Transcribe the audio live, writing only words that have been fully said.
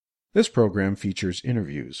This program features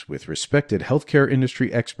interviews with respected healthcare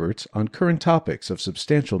industry experts on current topics of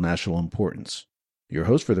substantial national importance. Your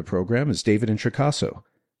host for the program is David Introcaso,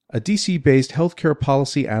 a DC-based healthcare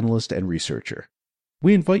policy analyst and researcher.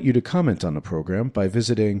 We invite you to comment on the program by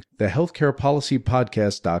visiting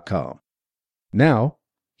thehealthcarepolicypodcast.com. Now,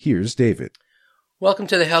 here's David. Welcome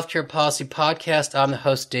to the Healthcare Policy Podcast. I'm the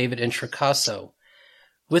host, David Introcaso.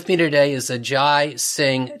 With me today is Ajay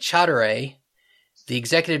Chaudhary, the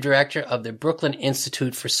executive director of the Brooklyn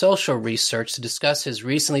Institute for Social Research, to discuss his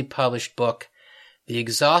recently published book, The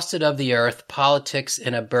Exhausted of the Earth, Politics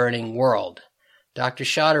in a Burning World. Dr.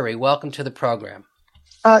 Chaudhary, welcome to the program.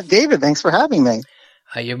 David, thanks for having me.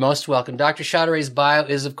 You're most welcome. Dr. Chaudhary's bio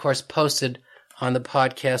is, of course, posted on the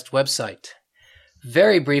podcast website.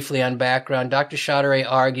 Very briefly on background, Dr. Chaudhary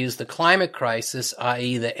argues the climate crisis,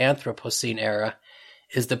 i.e. the Anthropocene era,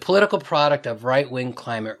 is the political product of right-wing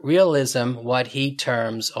climate realism, what he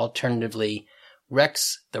terms alternatively the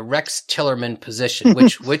Rex Tillerson position,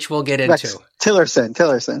 which we'll get into. Tillerson,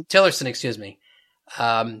 excuse me.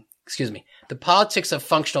 The politics of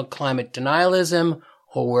functional climate denialism,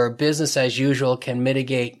 or where business as usual can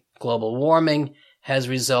mitigate global warming, has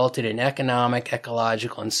resulted in economic,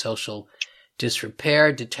 ecological, and social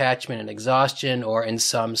disrepair, detachment, and exhaustion, or in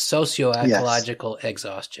some socio-ecological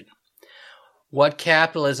exhaustion. What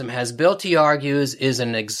capitalism has built, he argues, is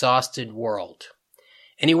an exhausted world.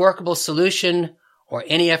 Any workable solution or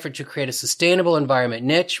any effort to create a sustainable environment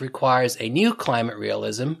niche requires a new climate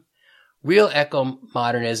realism. Real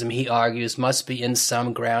eco-modernism, he argues, must be in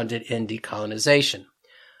some grounded in decolonization.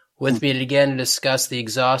 With me again to discuss The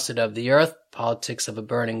Exhausted of the Earth, Politics of a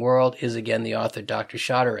Burning World, is again the author, Dr.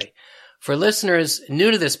 Chaudhary. For listeners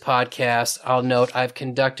new to this podcast, I'll note I've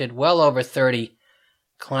conducted well over 30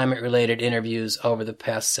 climate-related interviews over the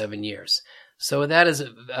past 7 years. So that is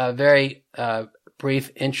a very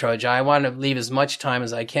brief intro, Jai. I want to leave as much time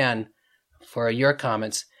as I can for your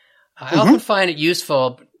comments. I often find it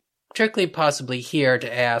useful, particularly possibly here,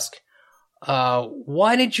 to ask,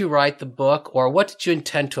 why did you write the book, or what did you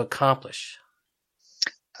intend to accomplish?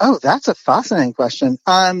 Oh, that's a fascinating question.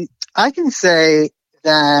 I can say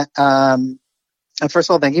that,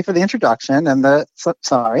 first of all, thank you for the introduction and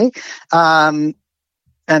sorry.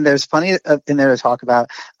 And there's plenty in there to talk about.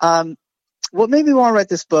 What made me want to write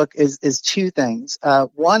this book is two things.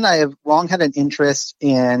 One, I have long had an interest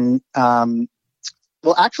in, frankly,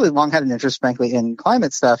 in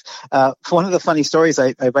climate stuff. One of the funny stories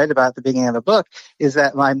I write about at the beginning of the book is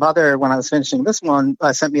that my mother, when I was finishing this one,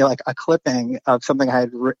 sent me like a clipping of something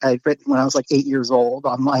I'd written when I was like 8 years old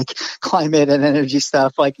on like climate and energy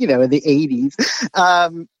stuff, like, in the 80s.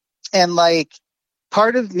 And like,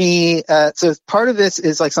 part of me, so part of this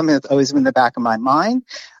is like something that's always been in the back of my mind.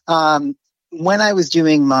 When I was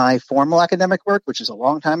doing my formal academic work, which is a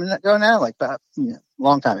long time ago now,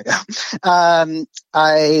 long time ago,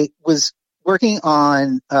 I was working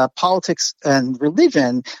on politics and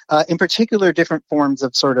religion, in particular different forms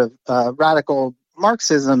of sort of radical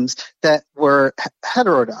Marxisms that were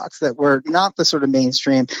heterodox, that were not the sort of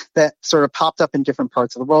mainstream, that sort of popped up in different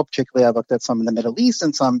parts of the world. Particularly, I looked at some in the Middle East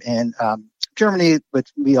and some in Germany,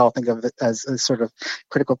 which we all think of it as a sort of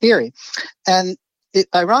critical theory. And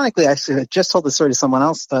ironically, I just told the story to someone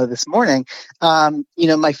else this morning.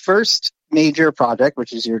 My first major project,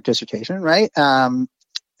 which is your dissertation, right?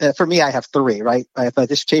 For me, I have three, right? I have my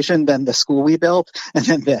dissertation, then the school we built, and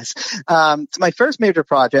then this. So my first major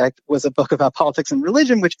project was a book about politics and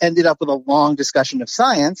religion, which ended up with a long discussion of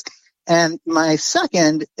science. And my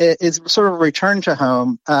second is sort of a return to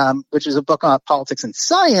home, which is a book on politics and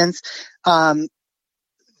science,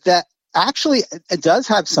 that actually does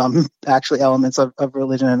have some elements of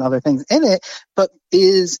religion and other things in it, but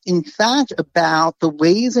is in fact about the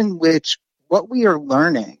ways in which what we are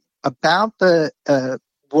learning about the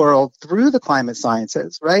world through the climate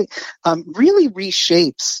sciences, right, really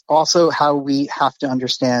reshapes also how we have to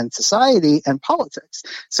understand society and politics.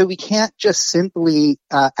 So we can't just simply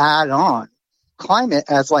add on climate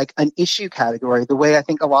as like an issue category, the way I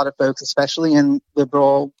think a lot of folks, especially in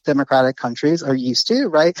liberal democratic countries, are used to,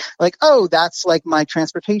 right? Like, oh, that's like my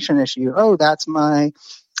transportation issue. Oh, that's my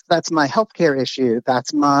healthcare issue.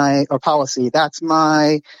 That's my, or policy. That's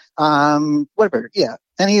my, whatever. Yeah.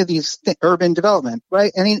 Any of these urban development,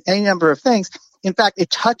 right? Any number of things. In fact, it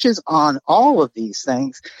touches on all of these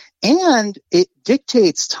things, and it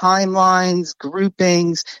dictates timelines,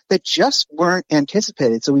 groupings that just weren't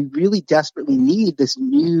anticipated. So we really desperately need this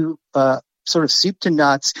new sort of soup to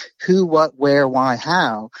nuts, who, what, where, why,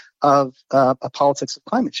 how of a politics of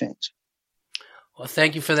climate change. Well,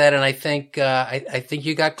 thank you for that, and I think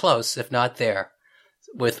you got close, if not there.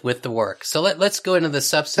 with the work. So let's go into the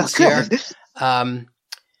substance here.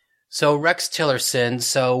 So Rex Tillerson.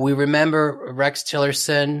 So we remember Rex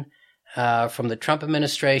Tillerson from the Trump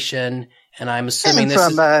administration, and I'm assuming and this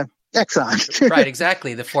from Exxon. right,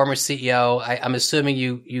 exactly, the former CEO. I'm assuming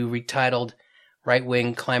you retitled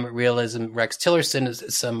Right-Wing Climate Realism Rex Tillerson is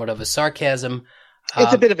somewhat of a sarcasm.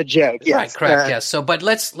 It's a bit of a joke, yes. Right, correct, yes. So, but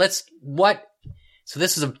so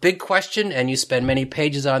this is a big question, and you spend many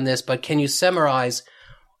pages on this, but can you summarize,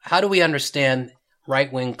 how do we understand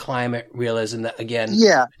right-wing climate realism, that, again,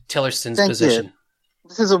 Tillerson's position? You.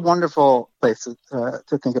 This is a wonderful place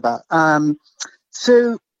to think about.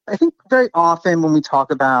 So I think very often when we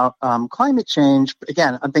talk about climate change,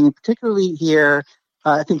 again, I'm thinking particularly here,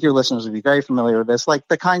 I think your listeners would be very familiar with this, like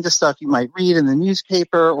the kinds of stuff you might read in the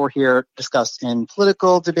newspaper or hear discussed in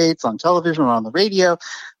political debates on television or on the radio,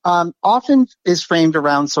 often is framed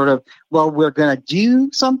around sort of, well, we're going to do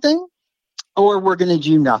something or we're going to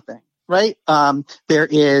do nothing, right? There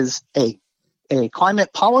is a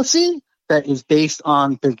climate policy that is based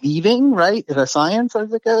on believing, right, the science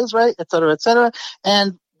as it goes, right, et cetera,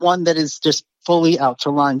 and one that is just fully out to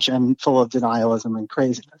lunch and full of denialism and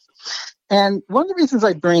craziness. And one of the reasons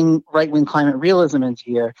I bring right-wing climate realism into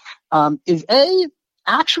here is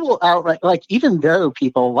actual outright, like, even though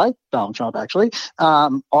people like Donald Trump actually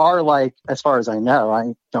are, like, as far as I know,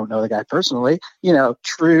 I don't know the guy personally,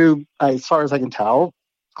 true, as far as I can tell,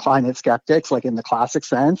 climate skeptics, like in the classic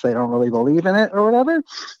sense, they don't really believe in it or whatever.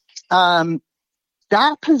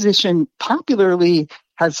 That position popularly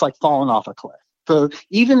has, like, fallen off a cliff. So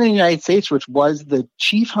even in the United States, which was the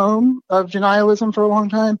chief home of denialism for a long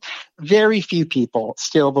time, very few people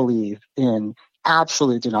still believe in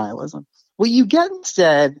absolute denialism. What you get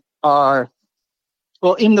instead are,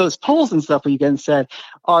 well, in those polls and stuff, what you get instead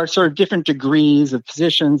are sort of different degrees of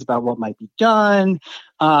positions about what might be done,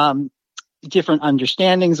 different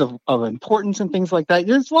understandings of importance and things like that.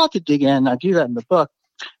 There's a lot to dig in. I do that in the book.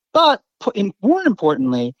 But more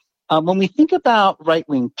importantly, when we think about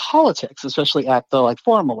right-wing politics, especially at the, like,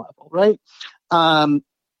 formal level, right? I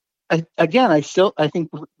think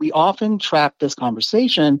we often trap this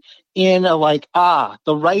conversation in a, like,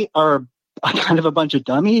 the right are kind of a bunch of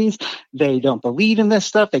dummies. They don't believe in this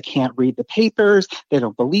stuff. They can't read the papers. They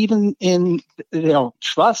don't believe they don't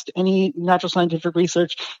trust any natural scientific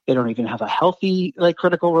research. They don't even have a healthy, like,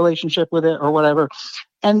 critical relationship with it or whatever.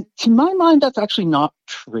 And to my mind, that's actually not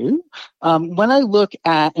true. When I look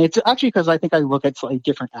at, it's actually because I think I look at slightly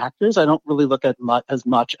different actors. I don't really look at as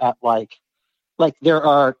much at like there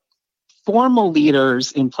are formal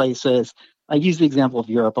leaders in places. I use the example of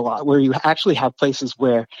Europe a lot, where you actually have places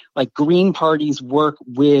where, like, green parties work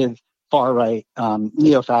with far right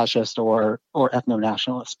neo-fascist or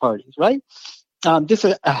ethno-nationalist parties, right? This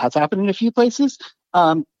has happened in a few places,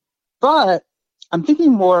 but I'm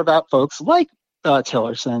thinking more about folks like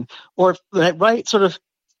Tillerson, or, right, sort of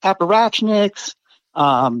apparatchiks,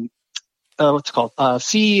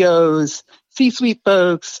 CEOs, C-suite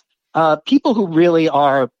folks, people who really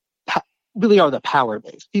are the power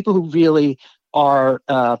base, people who really are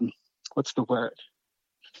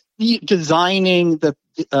designing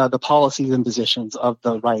the policies and positions of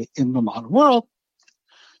the right in the modern world.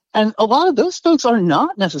 And a lot of those folks are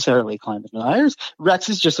not necessarily climate deniers. Rex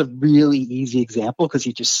is just a really easy example because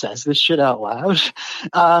he just says this shit out loud,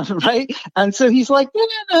 right? And so he's like,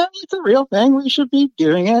 no, it's a real thing. We should be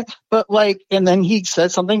doing it. But, like, and then he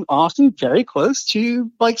says something often very close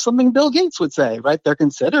to, like, something Bill Gates would say, right? They're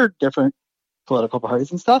considered different political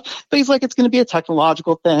parties and stuff. But he's like, it's going to be a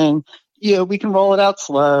technological thing. We can roll it out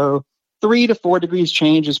slow. 3 to 4 degrees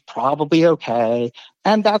change is probably okay.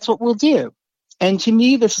 And that's what we'll do. And to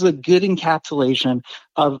me, this is a good encapsulation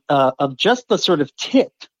of just the sort of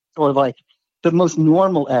tip, or, like, the most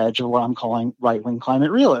normal edge of what I'm calling right-wing climate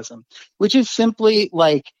realism, which is simply,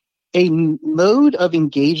 like, a mode of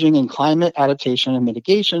engaging in climate adaptation and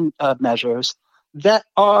mitigation measures that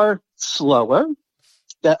are slower,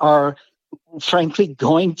 that are, frankly,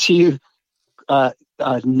 going to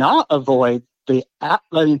not avoid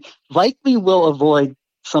likely will avoid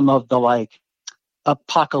some of the, like,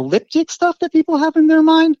 apocalyptic stuff that people have in their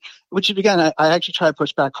mind, which, again, I actually try to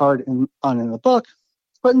push back hard in the book,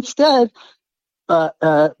 but instead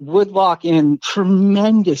would lock in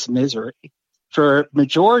tremendous misery for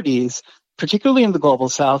majorities, particularly in the global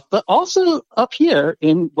south, but also up here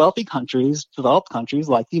in wealthy countries, developed countries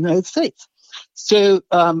like the United States. So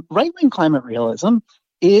right-wing climate realism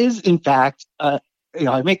is, in fact, I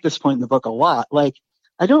make this point in the book a lot, like,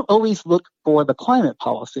 I don't always look for the climate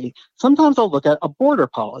policy. Sometimes I'll look at a border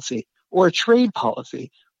policy or a trade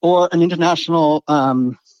policy or an international,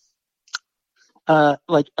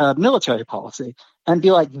 military policy. and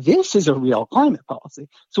be like, this is a real climate policy.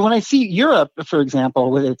 So when I see Europe, for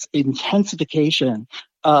example, with its intensification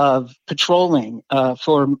of patrolling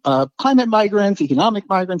for climate migrants, economic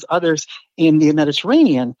migrants, others in the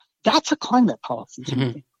Mediterranean, that's a climate policy to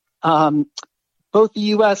me. Both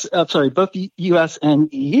the U.S.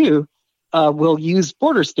 and EU will use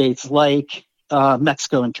border states like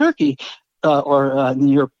Mexico and Turkey, or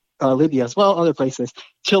near Libya as well, other places,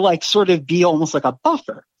 to like sort of be almost like a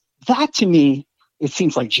buffer. That to me, it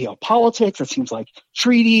seems like geopolitics. It seems like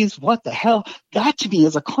treaties. What the hell? That to me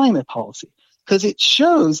is a climate policy, because it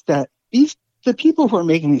shows that the people who are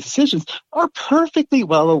making these decisions are perfectly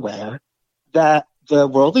well aware that the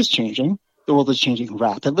world is changing. The world is changing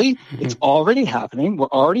rapidly. It's already happening. We're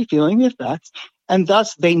already feeling the effects. And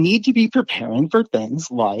thus, they need to be preparing for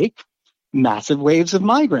things like massive waves of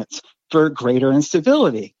migrants, for greater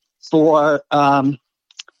instability, for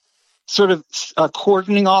sort of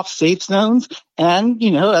cordoning off safe zones, and,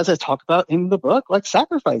 as I talk about in the book, like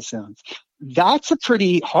sacrifice zones. That's a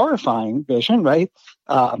pretty horrifying vision, right?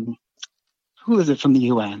 Who is it from the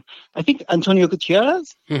UN? I think Antonio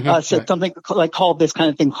Gutierrez said something like, called this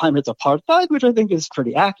kind of thing climate apartheid, which I think is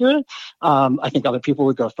pretty accurate. I think other people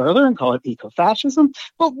would go further and call it eco-fascism.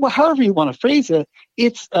 But however you want to phrase it,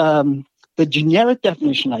 it's the generic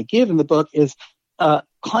definition I give in the book is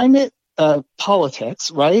climate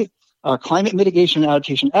politics, right? Climate mitigation and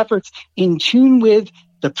adaptation efforts in tune with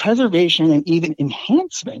the preservation and even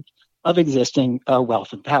enhancement of existing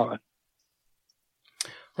wealth and power.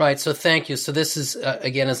 Right. So thank you. So this is,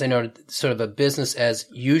 again, as I noted, sort of a business as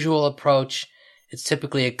usual approach. It's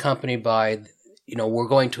typically accompanied by, we're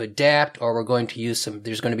going to adapt, or we're going to use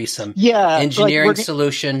there's going to be some engineering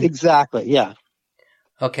solution. Exactly. Yeah.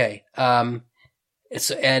 Okay. And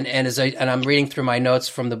I'm reading through my notes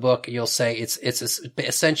from the book, you'll say it's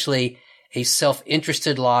essentially a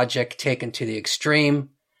self-interested logic taken to the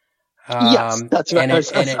extreme. Yes, that's right.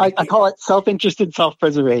 I call it self-interested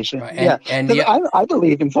self-preservation. Right. I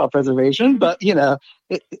believe in self-preservation, but at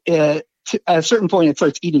a certain point, it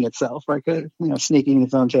starts eating itself, like snake eating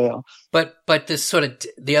its own tail. But this sort of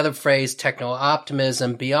the other phrase,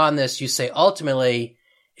 techno-optimism. Beyond this, you say ultimately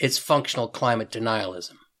it's functional climate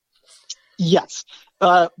denialism. Yes.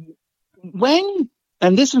 And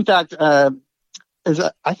this, in fact, is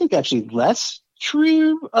I think actually less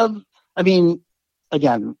true of. I mean,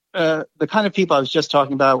 again. The kind of people I was just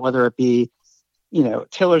talking about, whether it be,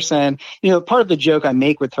 Tillerson, part of the joke I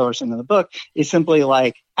make with Tillerson in the book is simply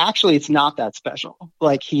like, actually, it's not that special.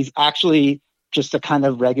 Like, he's actually just a kind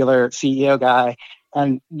of regular CEO guy.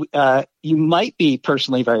 And you might be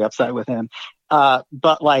personally very upset with him.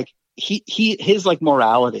 But like, his like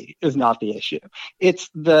morality is not the issue. It's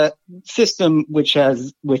the system which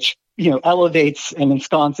elevates and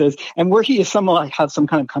ensconces, and where he is someone like have some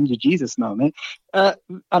kind of come to Jesus moment. I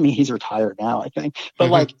mean, he's retired now, I think, but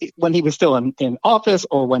like when he was still in office,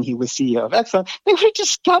 or when he was CEO of Exxon, they would have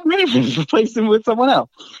just gotten rid of him and replaced him with someone else.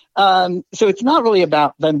 So it's not really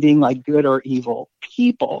about them being like good or evil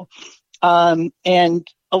people. And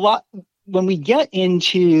a lot when we get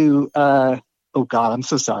into oh God, I'm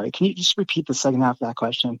so sorry. Can you just repeat the second half of that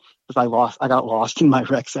question? Because I got lost in my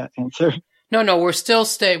Rexet answer. No, we're still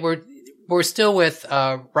we're still with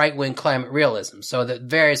right-wing climate realism. So the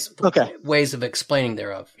various ways of explaining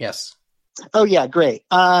thereof. Yes. Oh yeah, great.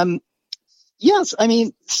 Yes, I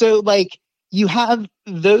mean, so like you have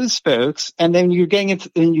those folks, and then you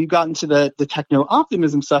got into the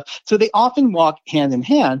techno-optimism stuff. So they often walk hand in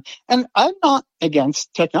hand. And I'm not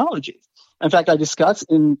against technologies. In fact, I discuss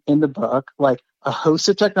in the book like a host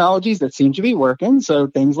of technologies that seem to be working. So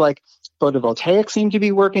things like photovoltaics seem to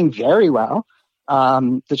be working very well.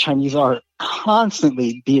 The Chinese are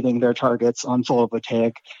constantly beating their targets on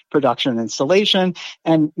photovoltaic production and installation.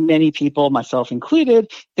 And many people, myself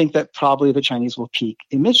included, think that probably the Chinese will peak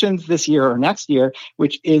emissions this year or next year,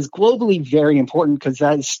 which is globally very important because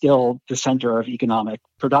that is still the center of economic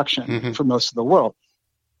production for most of the world.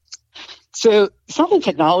 So some of the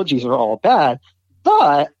technologies are all bad,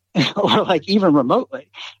 but or like even remotely,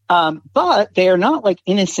 but they are not like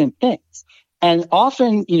innocent things. And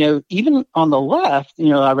often, even on the left,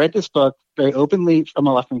 I read this book very openly from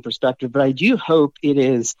a left-wing perspective, but I do hope it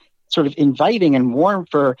is sort of inviting and warm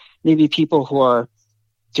for maybe people who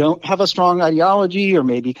don't have a strong ideology, or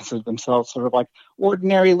maybe consider themselves sort of like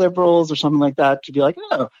ordinary liberals or something like that, to be like,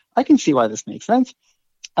 oh, I can see why this makes sense.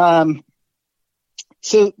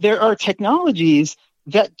 So there are technologies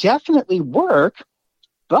that definitely work,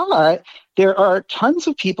 but there are tons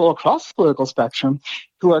of people across the political spectrum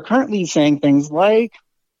who are currently saying things like,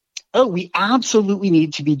 oh, we absolutely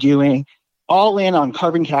need to be doing all in on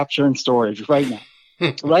carbon capture and storage right now.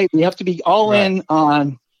 right? We have to be all in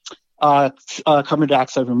on carbon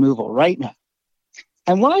dioxide removal right now.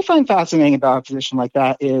 And what I find fascinating about a position like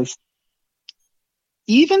that is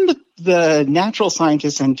even the natural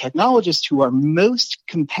scientists and technologists who are most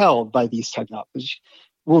compelled by these technologies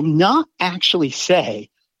will not actually say,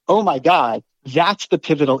 oh my God, that's the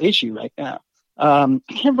pivotal issue right now. I can't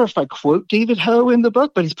remember if I quote David Ho in the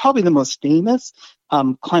book, but he's probably the most famous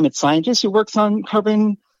climate scientist who works on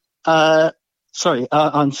carbon on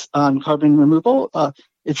carbon removal.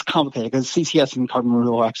 It's complicated because CCS and carbon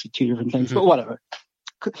removal are actually two different things, but whatever.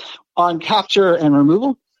 On capture and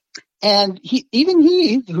removal. And he,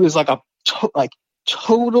 who is like a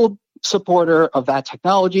total supporter of that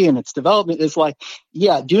technology and its development, is like,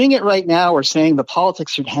 yeah, doing it right now or saying the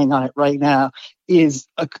politics should hang on it right now is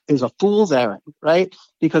a fool's errand, right?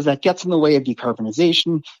 Because that gets in the way of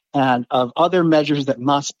decarbonization and of other measures that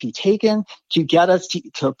must be taken to get us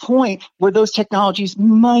to a point where those technologies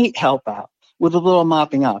might help out with a little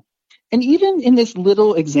mopping up. And even in this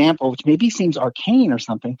little example, which maybe seems arcane or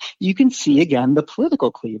something, you can see again the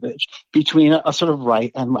political cleavage between a sort of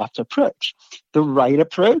right and left approach. The right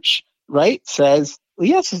approach, right, says, well,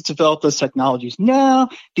 yes, let's develop those technologies now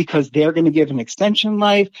because they're going to give an extension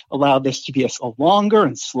life, allow this to be a longer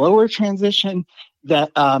and slower transition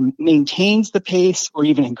that maintains the pace or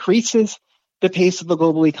even increases the pace of the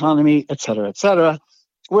global economy, et cetera, et cetera.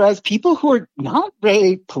 Whereas people who are not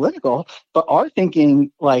very political, but are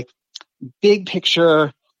thinking like, big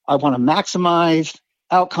picture, I want to maximize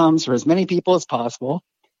outcomes for as many people as possible,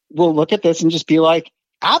 we'll look at this and just be like,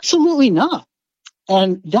 absolutely not.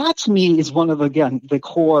 And that to me is one of, again, the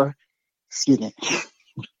core,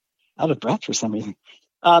 out of breath for some reason.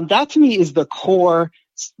 That to me is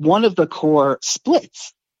one of the core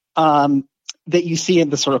splits that you see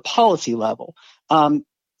at the sort of policy level.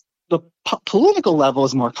 The political level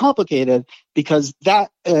is more complicated because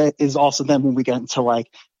that is also then when we get into like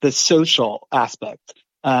the social aspect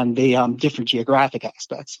and the different geographic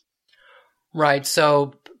aspects. Right.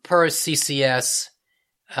 So per CCS,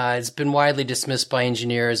 it's been widely dismissed by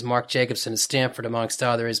engineers, Mark Jacobson at Stanford, amongst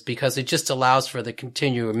others, because it just allows for the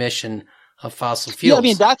continued emission of fossil fuels. Yeah, I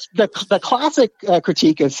mean, that's the classic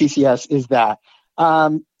critique of CCS is that.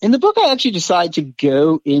 In the book, I actually decided to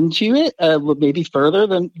go into it maybe further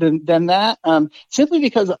than that, simply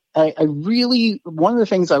because I really, one of the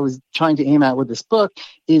things I was trying to aim at with this book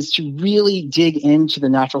is to really dig into the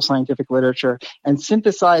natural scientific literature and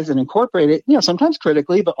synthesize and incorporate it, sometimes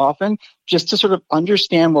critically, but often just to sort of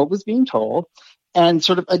understand what was being told and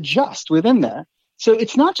sort of adjust within there. So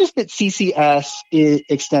it's not just that CCS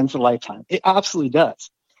extends the lifetime. It absolutely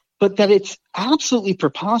does. But that it's absolutely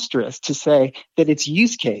preposterous to say that its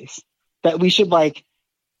use case, that we should like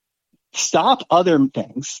stop other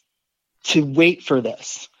things to wait for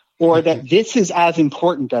this, or that this is as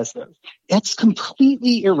important as those. That's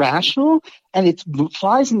completely irrational, and it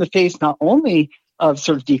flies in the face not only of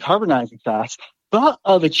sort of decarbonizing fast, but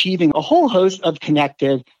of achieving a whole host of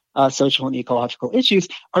connected social and ecological issues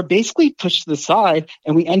are basically pushed to the side,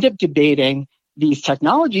 and we end up debating these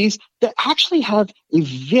technologies that actually have a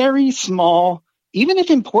very small, even if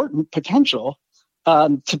important, potential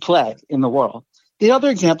to play in the world. The other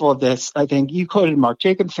example of this, I think you quoted Mark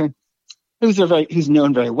Jacobson, who's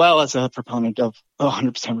known very well as a proponent of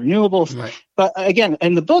 100% renewables. Right. But again,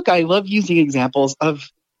 in the book, I love using examples of,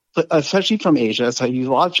 especially from Asia, so I use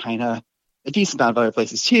a lot of China, a decent amount of other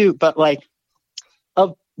places too, but like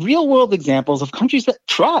of real world examples of countries that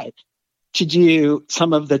tried to do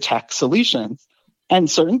some of the tech solutions. And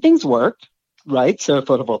certain things worked, right? So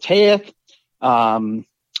photovoltaic,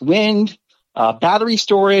 wind, battery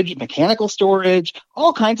storage, mechanical storage,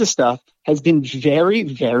 all kinds of stuff has been very,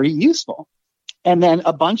 very useful. And then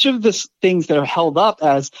a bunch of the things that are held up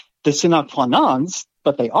as the sine qua nons,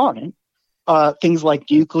 but they aren't, things like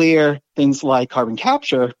nuclear, things like carbon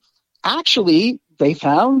capture, actually they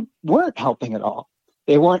found weren't helping at all.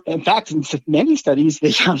 They weren't, in fact, in many studies,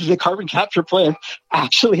 they found the carbon capture plant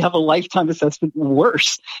actually have a lifetime assessment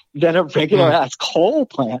worse than a regular ass coal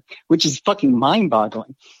plant, which is fucking mind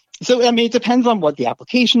boggling. So, I mean, it depends on what the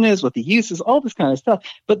application is, what the use is, all this kind of stuff.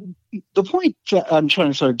 But the point that I'm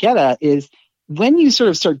trying to sort of get at is when you sort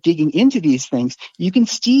of start digging into these things, you can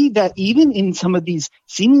see that even in some of these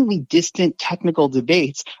seemingly distant technical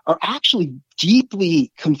debates are actually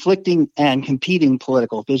deeply conflicting and competing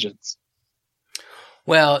political visions.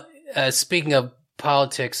 Well, speaking of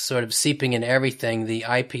politics sort of seeping in everything, the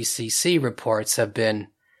IPCC reports have been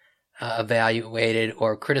evaluated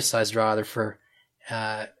or criticized rather for,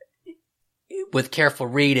 with careful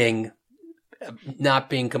reading, not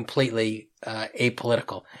being completely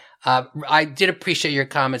apolitical. I did appreciate your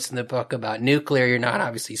comments in the book about nuclear. You're not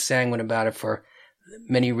obviously sanguine about it for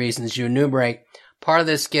many reasons you enumerate. Part of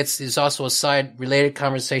this is also a side related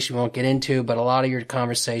conversation we won't get into, but a lot of your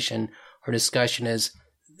conversation or discussion is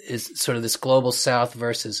sort of this global South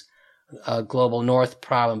versus global North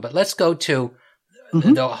problem. But let's go to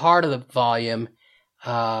the heart of the volume,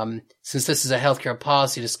 since this is a healthcare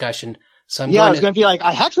policy discussion. So I was going to be like,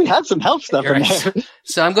 I actually had some health stuff in there.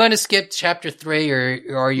 So I'm going to skip chapter 3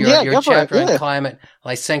 or your chapter on climate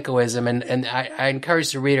Lysenkoism, and I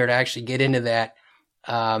encourage the reader to actually get into that.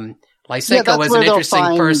 Lysenko was an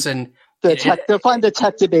interesting person. They'll find the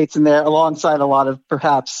tech debates in there alongside a lot of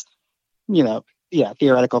perhaps,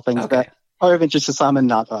 theoretical things that are of interest to some and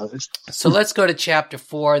not others. So let's go to chapter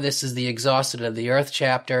 4. This is the Exhausted of the Earth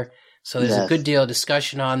chapter. So there's a good deal of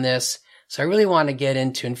discussion on this. So I really want to get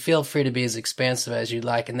into, and feel free to be as expansive as you'd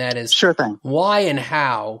like, and that is sure thing. Why and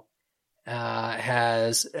how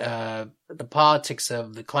has the politics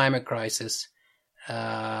of the climate crisis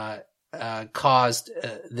caused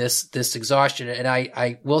this exhaustion? And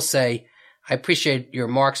I will say I appreciate your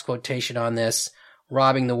Marx quotation on this,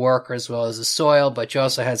 robbing the worker as well as the soil, but you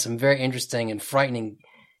also had some very interesting and frightening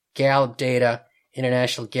Gallup data,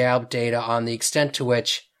 international Gallup data on the extent to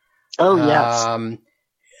which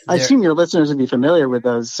I assume your listeners would be familiar with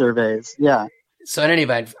those surveys. Yeah. So in any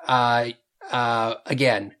event,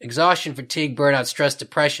 again, exhaustion, fatigue, burnout, stress,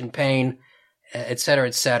 depression, pain, et cetera,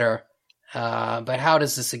 et cetera. But how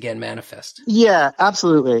does this again manifest? Yeah,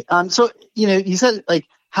 absolutely. So, you said like,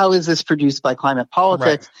 how is this produced by climate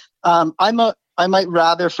politics? Right. I might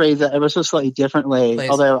rather phrase it ever so slightly differently, Please.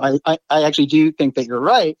 Although I actually do think that you're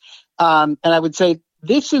right. And I would say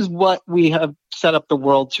this is what we have set up the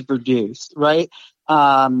world to produce, right?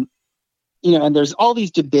 And there's all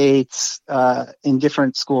these debates in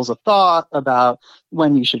different schools of thought about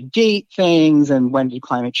when you should date things and when did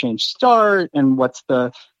climate change start and what's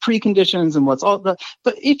the preconditions and what's all the.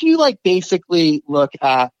 But if you basically look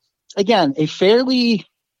at, again,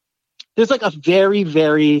 there's like a very,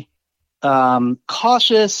 very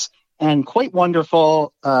cautious and quite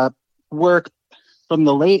wonderful work from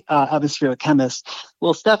the late atmospheric chemist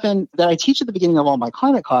Will Steffen that I teach at the beginning of all my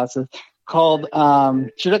climate classes, called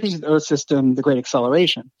Trajectories of the Earth System, The Great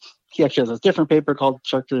Acceleration. He actually has a different paper called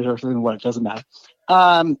Trajectories of the Earth System, it doesn't matter.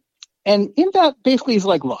 And in that, basically, he's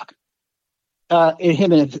like, look,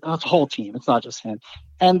 him and his whole team, it's not just him.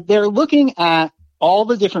 And they're looking at all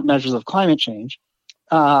the different measures of climate change,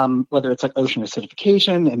 whether it's like ocean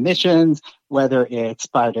acidification, emissions, whether it's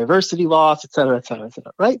biodiversity loss, et cetera,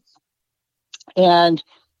 right? And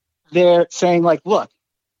they're saying like, look,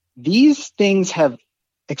 these things have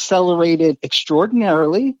accelerated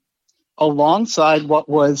extraordinarily alongside what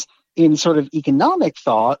was in sort of economic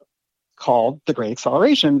thought called the Great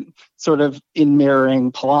Acceleration, sort of in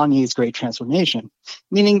mirroring Polanyi's Great Transformation,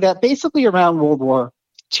 meaning that basically around World War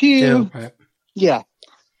II,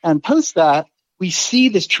 and post that, we see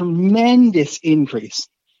this tremendous increase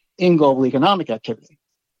in global economic activity.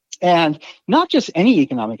 And not just any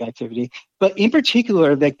economic activity, but in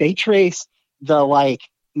particular, that they trace the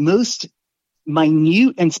most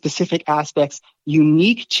minute and specific aspects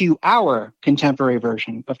unique to our contemporary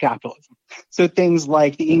version of capitalism. So things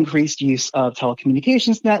like the increased use of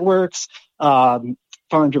telecommunications networks, foreign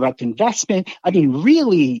direct investment,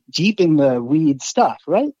 really deep in the weeds stuff,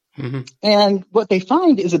 right? Mm-hmm. And what they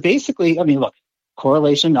find is look,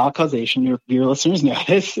 correlation, not causation. Your listeners know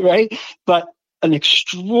this, right? But an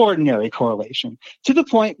extraordinary correlation to the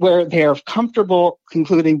point where they're comfortable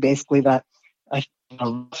concluding basically that, I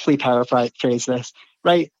roughly paraphrase this,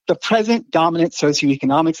 right? The present dominant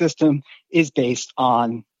socioeconomic system is based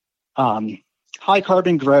on high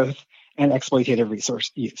carbon growth and exploitative resource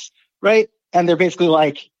use, right? And they're basically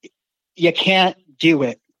like, you can't do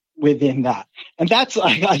it within that. And that's,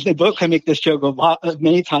 the book, I make this joke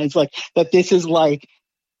many times, that this is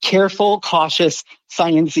careful, cautious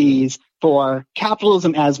sciences for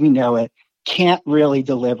capitalism as we know it can't really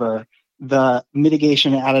deliver the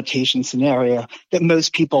mitigation and adaptation scenario that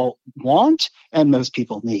most people want and most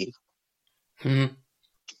people need. Mm-hmm.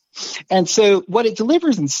 And so what it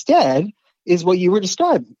delivers instead is what you were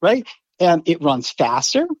describing, right? And it runs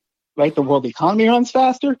faster, right? The world economy runs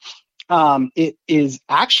faster. It is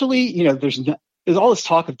actually, there's all this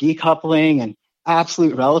talk of decoupling and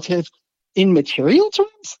absolute relative. In material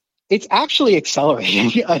terms, it's actually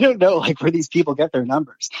accelerating. I don't know where these people get their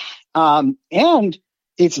numbers. And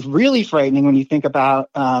it's really frightening when you think about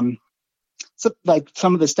some of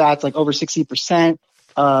the stats, over 60%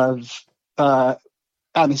 of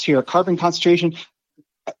atmospheric carbon concentration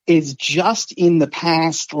is just in the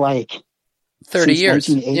past 30 years.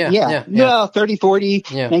 1980. Yeah. No, 30, 40,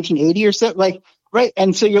 1980 or so. Like, right.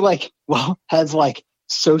 And so you're like, well, has like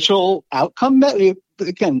social outcome,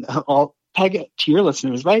 again, I'll peg it to your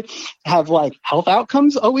listeners, right? Have like health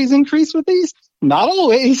outcomes always increased with these? Not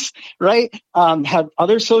always, right? Have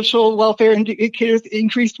other social welfare indicators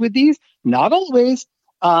increased with these? Not always.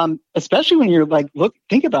 Especially when you're like,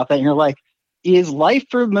 think about that. And you're like, is life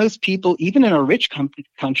for most people, even in a rich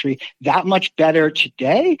country, that much better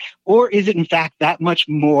today? Or is it in fact that much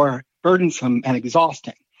more burdensome and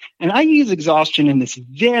exhausting? And I use exhaustion in this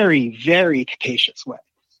very, very capacious way,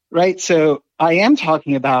 right? So I am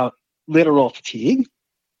talking about literal fatigue,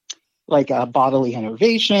 like bodily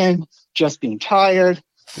enervation, just being tired.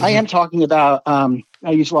 Mm-hmm. I am talking about,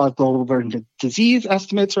 I use a lot of global burden of disease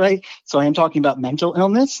estimates, right? So I am talking about mental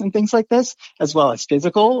illness and things like this, as well as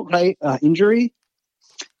physical, right? Injury.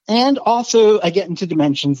 And also I get into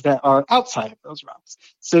dimensions that are outside of those realms.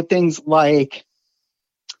 So things like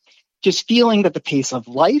just feeling that the pace of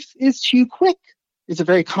life is too quick is a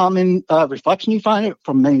very common reflection you find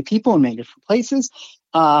from many people in many different places.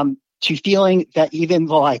 To feeling that even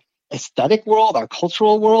the like aesthetic world, our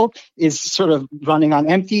cultural world, is sort of running on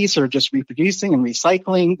empty, sort of just reproducing and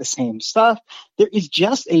recycling the same stuff. There is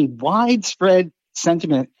just a widespread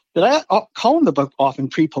sentiment that I call in the book often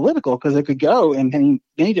pre-political because it could go in many,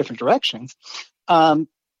 many different directions. But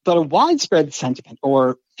a widespread sentiment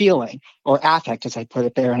or feeling or affect, as I put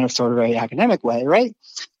it there in a sort of very academic way, right?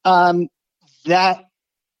 That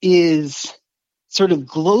is sort of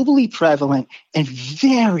globally prevalent and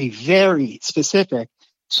very, very specific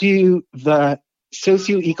to the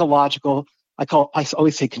socio-ecological, I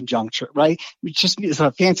always say conjuncture, right? Which just is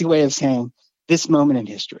a fancy way of saying this moment in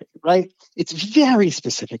history, right? It's very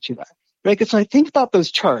specific to that, right? Because when I think about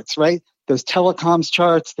those charts, right? Those telecoms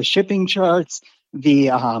charts, the shipping charts,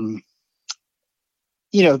 the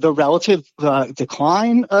relative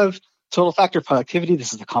decline of total factor productivity.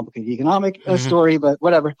 This is a complicated economic story, but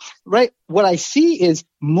whatever, right? What I see is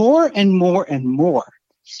more and more and more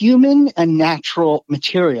human and natural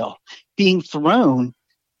material being thrown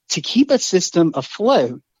to keep a system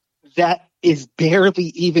afloat that is barely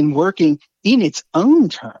even working in its own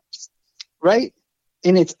terms, right?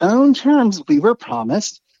 In its own terms, we were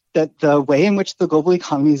promised that the way in which the global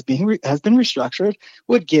economy has been restructured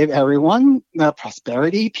would give everyone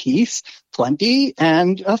prosperity, peace, plenty,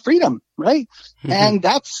 and freedom, right? Mm-hmm. And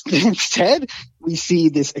that's instead, we see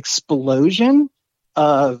this explosion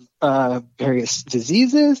of various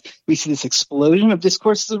diseases. We see this explosion of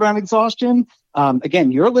discourses around exhaustion.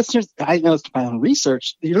 Again, your listeners, I know it's my own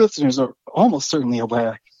research, your listeners are almost certainly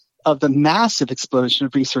aware of the massive explosion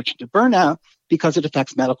of research into burnout because it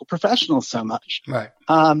affects medical professionals so much. Right.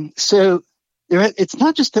 So it's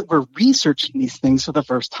not just that we're researching these things for the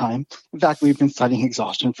first time. In fact, we've been studying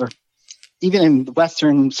exhaustion for, even in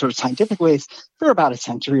Western sort of scientific ways, for about a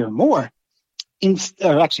century or more.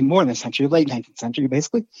 Or actually more than a century, late 19th century,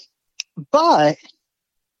 basically. But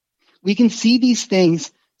we can see these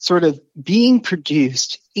things sort of being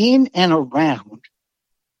produced in and around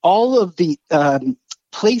all of the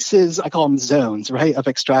places, I call them zones, right, of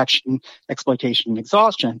extraction, exploitation, and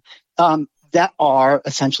exhaustion, that are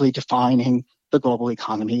essentially defining the global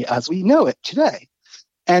economy as we know it today.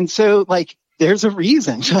 And so, like, there's a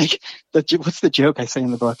reason, like, what's the joke I say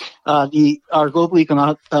in the book? Our global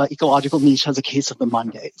ecological niche has a case of the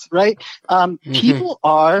Mondays, right? People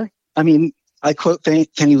are, I mean, I quote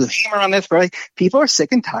Fannie Lou Hamer on this, right? People are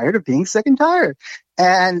sick and tired of being sick and tired.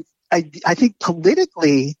 And I think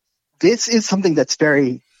politically, this is something that's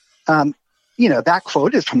very, that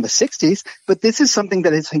quote is from the 60s, but this is something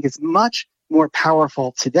that I think is much more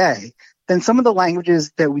powerful today than some of the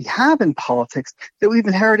languages that we have in politics that we've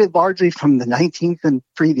inherited largely from the 19th and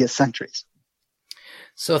previous centuries.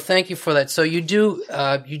 So thank you for that. So you do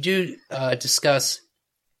discuss,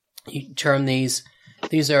 you term these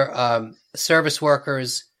are service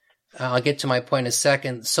workers. I'll get to my point in a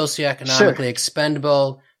second. Socioeconomically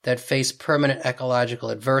expendable that face permanent ecological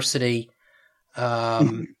adversity.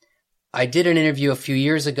 I did an interview a few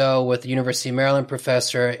years ago with the University of Maryland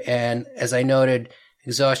professor, and as I noted,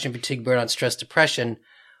 exhaustion, fatigue, burnout, stress, depression.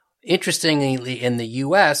 Interestingly, in the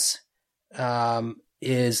U.S.,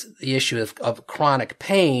 is the issue of chronic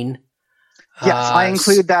pain. Yes, I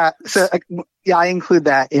include that. So, I include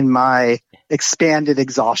that in my expanded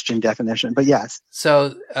exhaustion definition. But yes.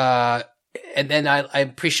 So, and then I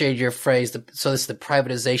appreciate your phrase. So this is the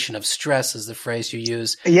privatization of stress is the phrase you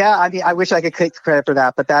use. Yeah, I mean, I wish I could take credit for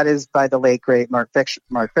that, but that is by the late great Mark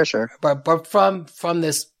Fisher. But from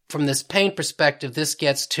this pain perspective, this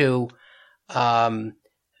gets to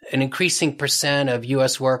an increasing percent of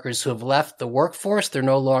U.S. workers who have left the workforce. They're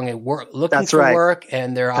no longer looking That's for right. work,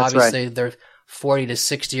 and they're That's obviously right. they're 40 to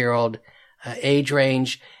 60-year-old age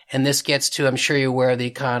range. And this gets to, I'm sure you're aware, the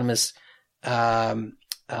economists at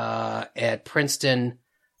Princeton,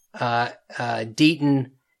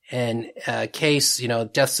 Deaton, and Case,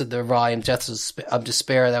 Deaths of the Volume, Deaths of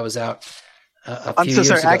Despair, that was out a I'm few so years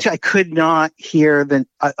sorry. ago. Actually, I could not hear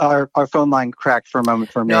our phone line cracked for a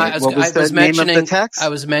moment for me. No, What was the name of the text? I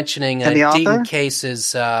was mentioning And the author? Deaton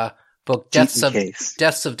Case's book, Deaths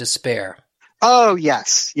of Despair. Oh,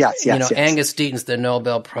 yes. Angus Deaton's the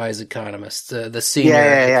Nobel Prize economist, the senior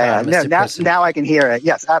economist No, at Princeton. now I can hear it.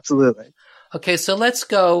 Yes, absolutely. Okay, so let's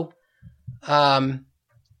go. To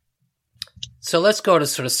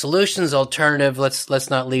sort of solutions, alternative.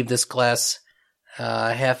 Let's not leave this glass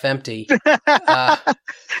half empty.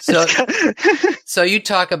 So you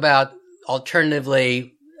talk about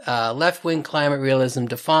alternatively left-wing climate realism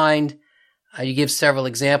defined. You give several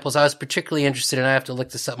examples. I was particularly interested, and I have to look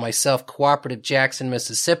this up myself. Cooperative Jackson,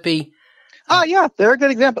 Mississippi. Oh yeah, they're a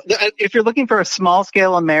good example. If you're looking for a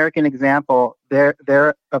small-scale American example, they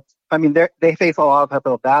face a lot of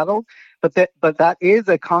uphill battles, but that is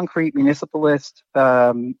a concrete municipalist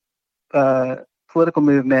political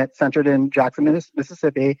movement centered in Jackson,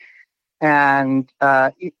 Mississippi, and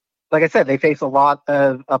like I said, they face a lot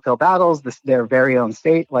of uphill battles. Their very own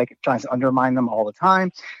state, trying to undermine them all the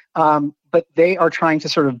time, but they are trying to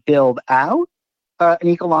sort of build out an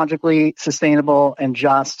ecologically sustainable and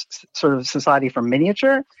just sort of society from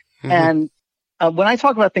miniature. Mm-hmm. And when I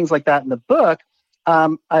talk about things like that in the book,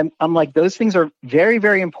 I'm like, those things are very,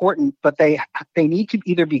 very important, but they need to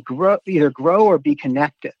either grow or be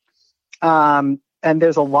connected. And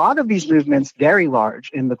there's a lot of these movements, very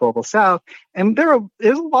large in the global South, and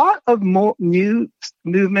there's a lot of more new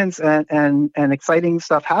movements and exciting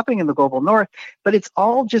stuff happening in the global North, but it's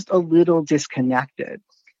all just a little disconnected.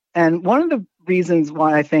 And one of the reasons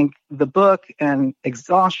why I think the book and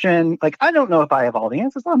exhaustion, I don't know if I have all the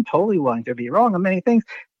answers. I'm totally willing to be wrong on many things.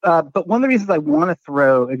 But one of the reasons I want to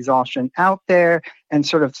throw exhaustion out there and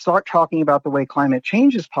sort of start talking about the way climate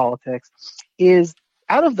changes politics is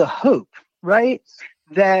out of the hope, right,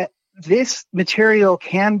 that this material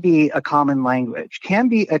can be a common language, can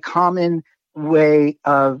be a common way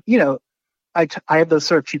of, I have those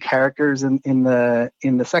sort of two characters in the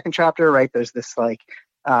second chapter, right? There's this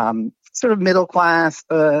sort of middle class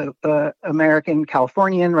American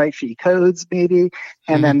Californian, right? She codes maybe,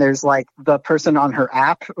 and then there's the person on her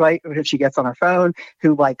app, right, that she gets on her phone,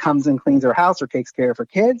 who comes and cleans her house or takes care of her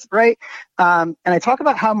kids, right? And I talk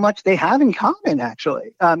about how much they have in common,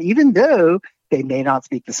 actually, even though they may not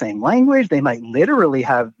speak the same language, they might literally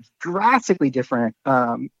have drastically different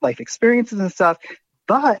life experiences and stuff,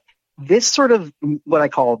 but this sort of what I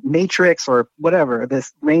call matrix or whatever,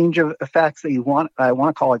 this range of effects that I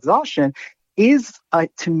want to call exhaustion is,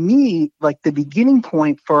 to me, the beginning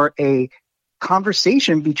point for a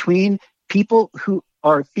conversation between people who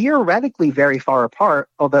are theoretically very far apart,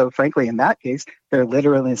 although frankly, in that case, they're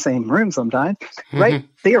literally in the same room sometimes, right?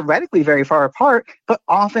 Theoretically very far apart, but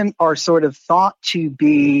often are sort of thought to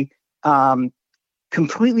be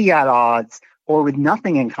completely at odds or with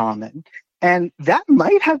nothing in common. And that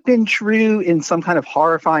might have been true in some kind of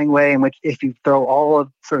horrifying way, in which if you throw all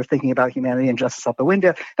of sort of thinking about humanity and justice out the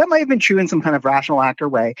window, that might have been true in some kind of rational actor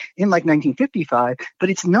way in 1955, but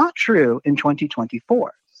it's not true in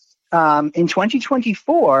 2024. In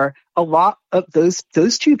 2024, a lot of those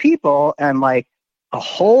two people and a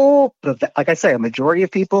whole, like I say, a majority of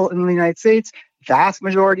people in the United States, vast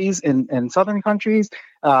majorities in southern countries,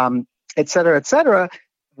 et cetera,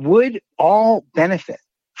 would all benefit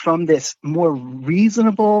from this more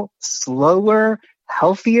reasonable, slower,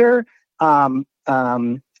 healthier, I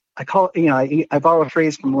call it, I borrow a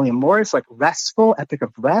phrase from William Morris, restful, epic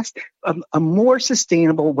of rest, a more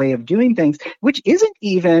sustainable way of doing things, which isn't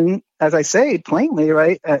even, as I say plainly,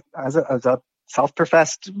 right, as a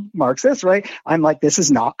self-professed Marxist, right, I'm this is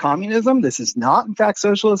not communism, this is not, in fact,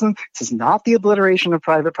 socialism, this is not the obliteration of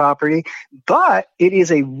private property, but it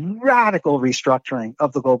is a radical restructuring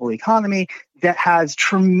of the global economy that has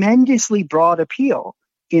tremendously broad appeal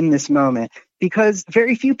in this moment, because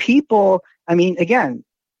very few people, again,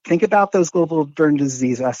 think about those global burden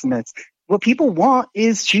disease estimates. What people want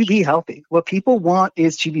is to be healthy. What people want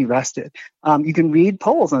is to be rested. You can read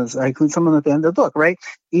polls on this. I include some of them at the end of the book, right?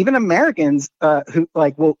 Even Americans who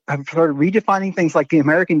will have started redefining things like the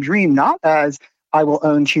American dream, not as I will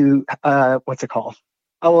own what's it called?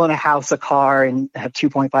 I will own a house, a car, and have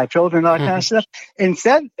 2.5 children, all that kind of stuff.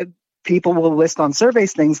 Instead, people will list on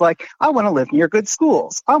surveys things like, I want to live near good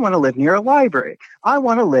schools. I want to live near a library. I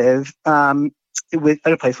want to live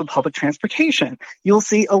at a place with public transportation. You'll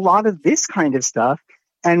see a lot of this kind of stuff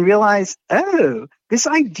and realize, oh, this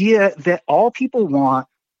idea that all people want,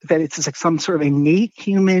 that it's just like some sort of innate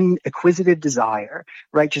human acquisitive desire,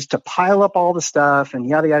 right? Just to pile up all the stuff and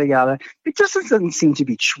yada, yada, yada. It just doesn't seem to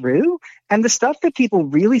be true. And the stuff that people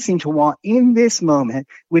really seem to want in this moment,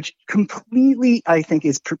 which completely, I think,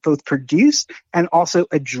 is both produced and also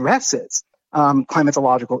addresses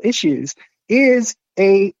climatological issues, is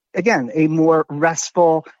a more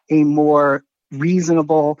restful, a more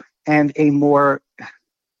reasonable, and a more,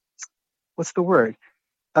 what's the word?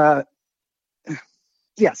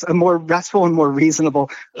 Yes, a more restful and more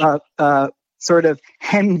reasonable sort of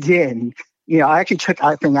hemmed in. I actually took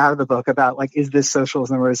a thing out of the book about, like, is this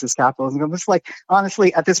socialism or is this capitalism? I'm just like,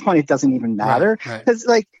 honestly, at this point, it doesn't even matter. Because,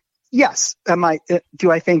 like, yes,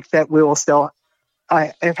 do I think that we will still,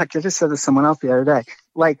 in fact, I just said this to someone else the other day,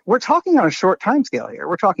 like, we're talking on a short time scale here.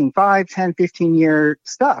 We're talking 5, 10, 15-year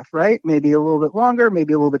stuff, right? Maybe a little bit longer,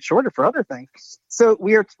 maybe a little bit shorter for other things. So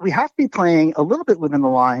we have to be playing a little bit within the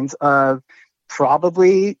lines of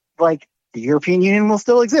probably, like, the European Union will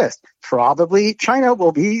still exist. Probably China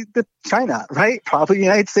will be the China, right? Probably the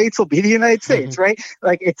United States will be the United States, right?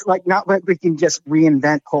 Like, it's like not like we can just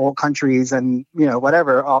reinvent whole countries and,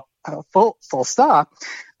 whatever, full stop.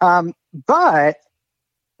 But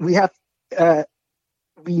we have,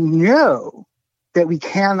 we know that we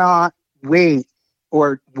cannot wait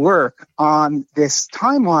or work on this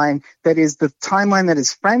timeline that is the timeline that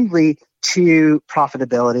is friendly to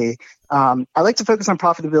profitability. I like to focus on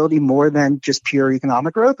profitability more than just pure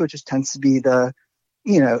economic growth, which just tends to be the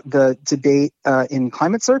debate in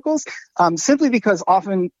climate circles, simply because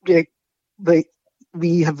often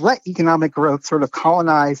we have let economic growth sort of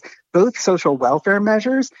colonize both social welfare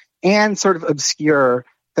measures and sort of obscure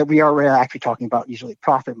that we are actually talking about usually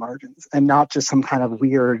profit margins and not just some kind of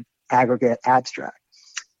weird aggregate abstract.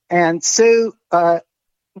 And so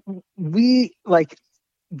we like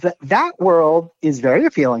that world is very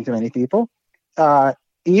appealing to many people,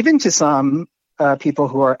 even to some people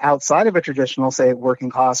who are outside of a traditional, say, working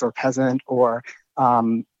class or peasant or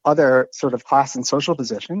other sort of class and social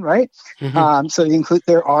position, right? Mm-hmm. So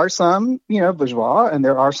there are some, bourgeois, and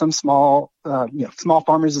there are some small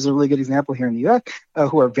farmers is a really good example here in the U.S.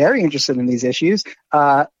 Who are very interested in these issues.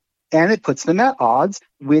 And it puts them at odds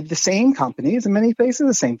with the same companies, in many cases,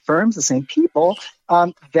 the same firms, the same people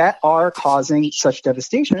that are causing such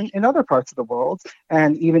devastation in other parts of the world,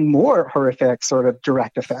 and even more horrific sort of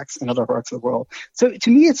direct effects in other parts of the world. So to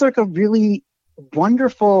me, it's like a really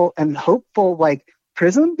wonderful and hopeful, like,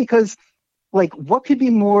 prism, because, like, what could be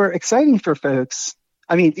more exciting for folks?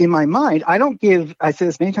 I mean, in my mind, I say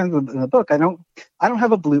this many times in the book, I don't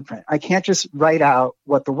have a blueprint. I can't just write out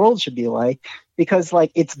what the world should be like, because,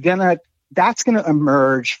 like, that's gonna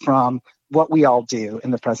emerge from what we all do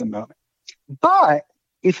in the present moment. But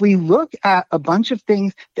if we look at a bunch of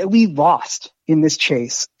things that we lost in this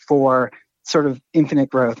for sort of infinite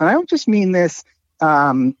growth, and I don't just mean this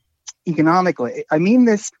economically, I mean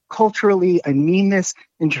this culturally, I mean this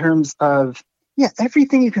in terms of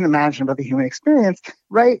everything you can imagine about the human experience,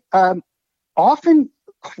 right? Often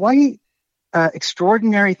quite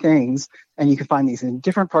extraordinary things, and you can find these in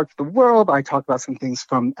different parts of the world. I talk about some things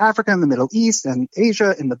from Africa and the Middle East and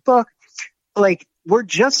Asia in the book. Like, were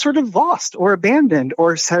just sort of lost or abandoned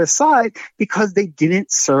or set aside because they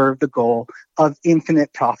didn't serve the goal of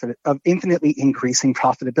infinite profit, of infinitely increasing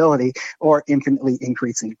profitability or infinitely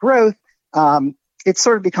increasing growth. It's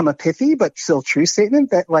sort of become a pithy but still true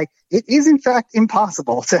statement that, like, it is in fact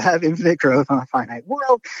impossible to have infinite growth on a finite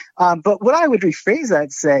world. But what I would rephrase that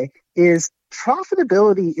to say is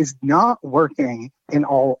profitability is not working in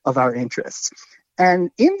all of our interests.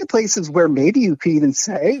 And in the places where maybe you could even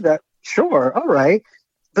say that, sure, all right,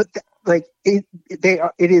 but it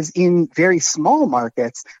is in very small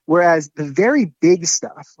markets, whereas the very big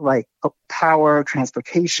stuff like power,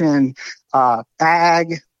 transportation,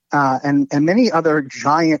 ag, and many other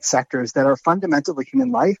giant sectors that are fundamental to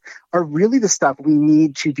human life are really the stuff we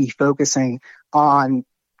need to be focusing on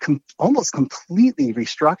almost completely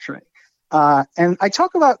restructuring. And I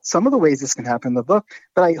talk about some of the ways this can happen in the book,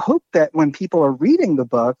 but I hope that when people are reading the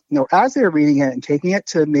book, as they're reading it and taking it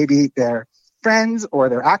to maybe their friends or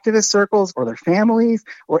their activist circles or their families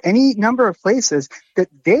or any number of places, that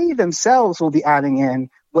they themselves will be adding in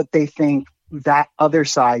what they think that other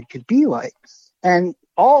side could be like. And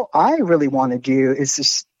all I really want to do is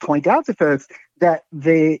just point out to folks that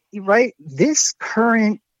this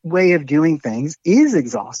current way of doing things is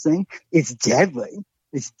exhausting, it's deadly,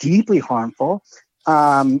 it's deeply harmful.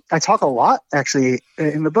 I talk a lot, actually,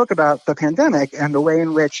 in the book about the pandemic and the way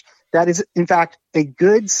in which that is, in fact, a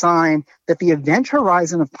good sign that the event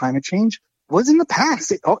horizon of climate change was in the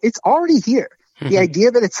past. It's already here. The idea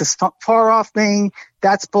that it's a far-off thing,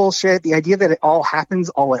 that's bullshit. The idea that it all happens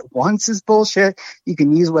all at once is bullshit. You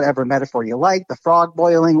can use whatever metaphor you like, the frog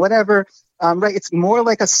boiling, whatever. Right? It's more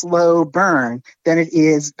like a slow burn than it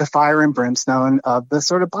is the fire and brimstone of the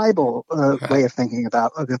sort of Bible way of thinking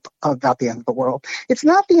about the end of the world. It's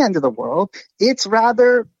not the end of the world. It's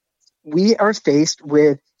rather we are faced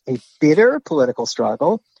with a bitter political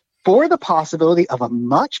struggle for the possibility of a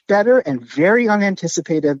much better and very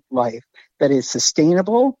unanticipated life that is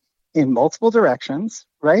sustainable in multiple directions,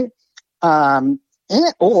 right? Or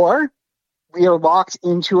we are locked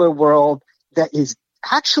into a world that is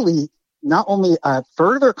actually not only a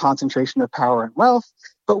further concentration of power and wealth,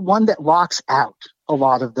 but one that locks out a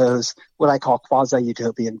lot of those, what I call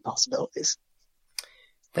quasi-utopian possibilities.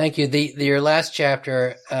 Thank you. Your last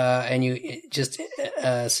chapter, and you just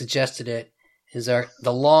suggested it, is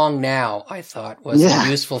the long now, I thought, was a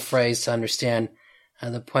useful phrase to understand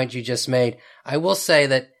the point you just made. I will say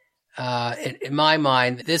that in my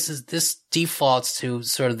mind, this defaults to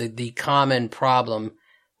sort of the common problem,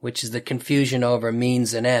 which is the confusion over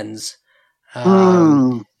means and ends.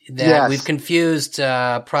 We've confused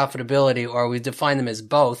profitability, or we define them as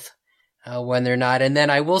both when they're not. And then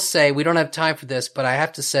I will say, we don't have time for this, but I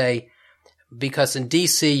have to say, because in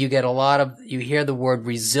DC you get you hear the word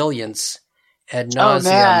resilience ad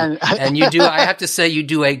nauseum, and you do. I have to say, you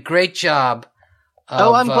do a great job.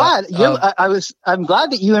 I'm glad. I'm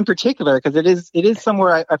glad that you in particular, because it is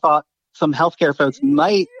somewhere I thought some healthcare folks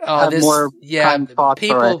might have more kind thoughts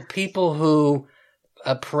for it. People who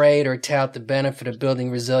parade or tout the benefit of building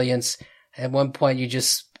resilience. At one point, you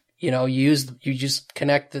just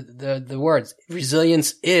connect the words.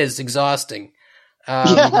 Resilience is exhausting.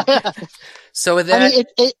 So with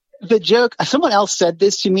that, the joke. Someone else said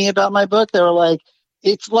this to me about my book. They were like,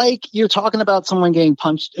 "It's like you're talking about someone getting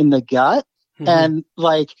punched in the gut." And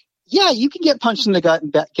like, yeah, you can get punched in the gut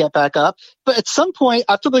and get back up. But at some point,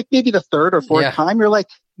 after like maybe the third or fourth time, you're like,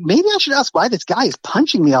 maybe I should ask why this guy is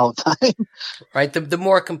punching me all the time. Right. The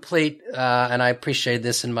more complete, and I appreciate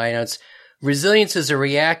this in my notes, resilience is a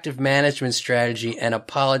reactive management strategy and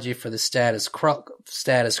apology for the status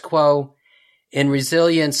quo. In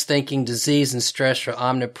resilience, thinking disease and stress are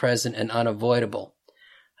omnipresent and unavoidable.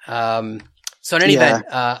 So in any event,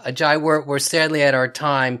 Ajay, we're sadly at our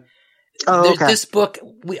time. Oh, okay. This book,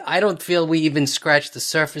 I don't feel we even scratched the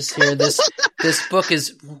surface here. This book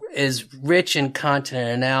is rich in content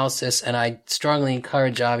and analysis, and I strongly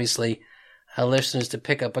encourage, obviously, listeners to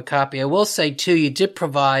pick up a copy. I will say, too, you did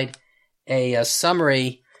provide a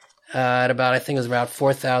summary at about, I think it was about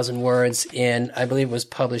 4,000 words I believe it was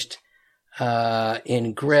published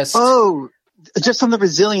in Grist. Oh, just on the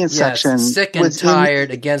resilience section. Sick and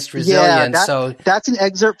tired against resilience. That's an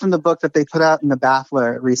excerpt from the book that they put out in the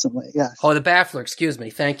Baffler recently. Yes. Oh, the Baffler. Excuse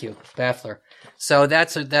me. Thank you, Baffler. So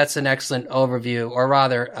that's an excellent overview, or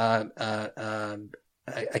rather,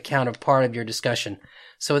 account of part of your discussion.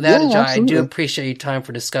 So with that, Ajay, absolutely. I do appreciate your time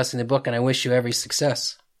for discussing the book, and I wish you every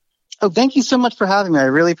success. Oh, thank you so much for having me. I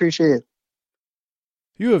really appreciate it.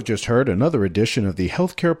 You have just heard another edition of the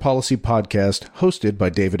Healthcare Policy Podcast hosted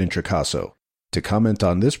by David Introcaso. To comment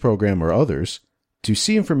on this program or others, to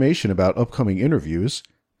see information about upcoming interviews,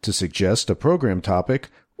 to suggest a program topic,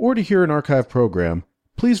 or to hear an archive program,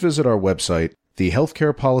 please visit our website,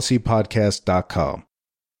 thehealthcarepolicypodcast.com.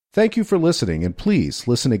 Thank you for listening, and please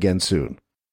listen again soon.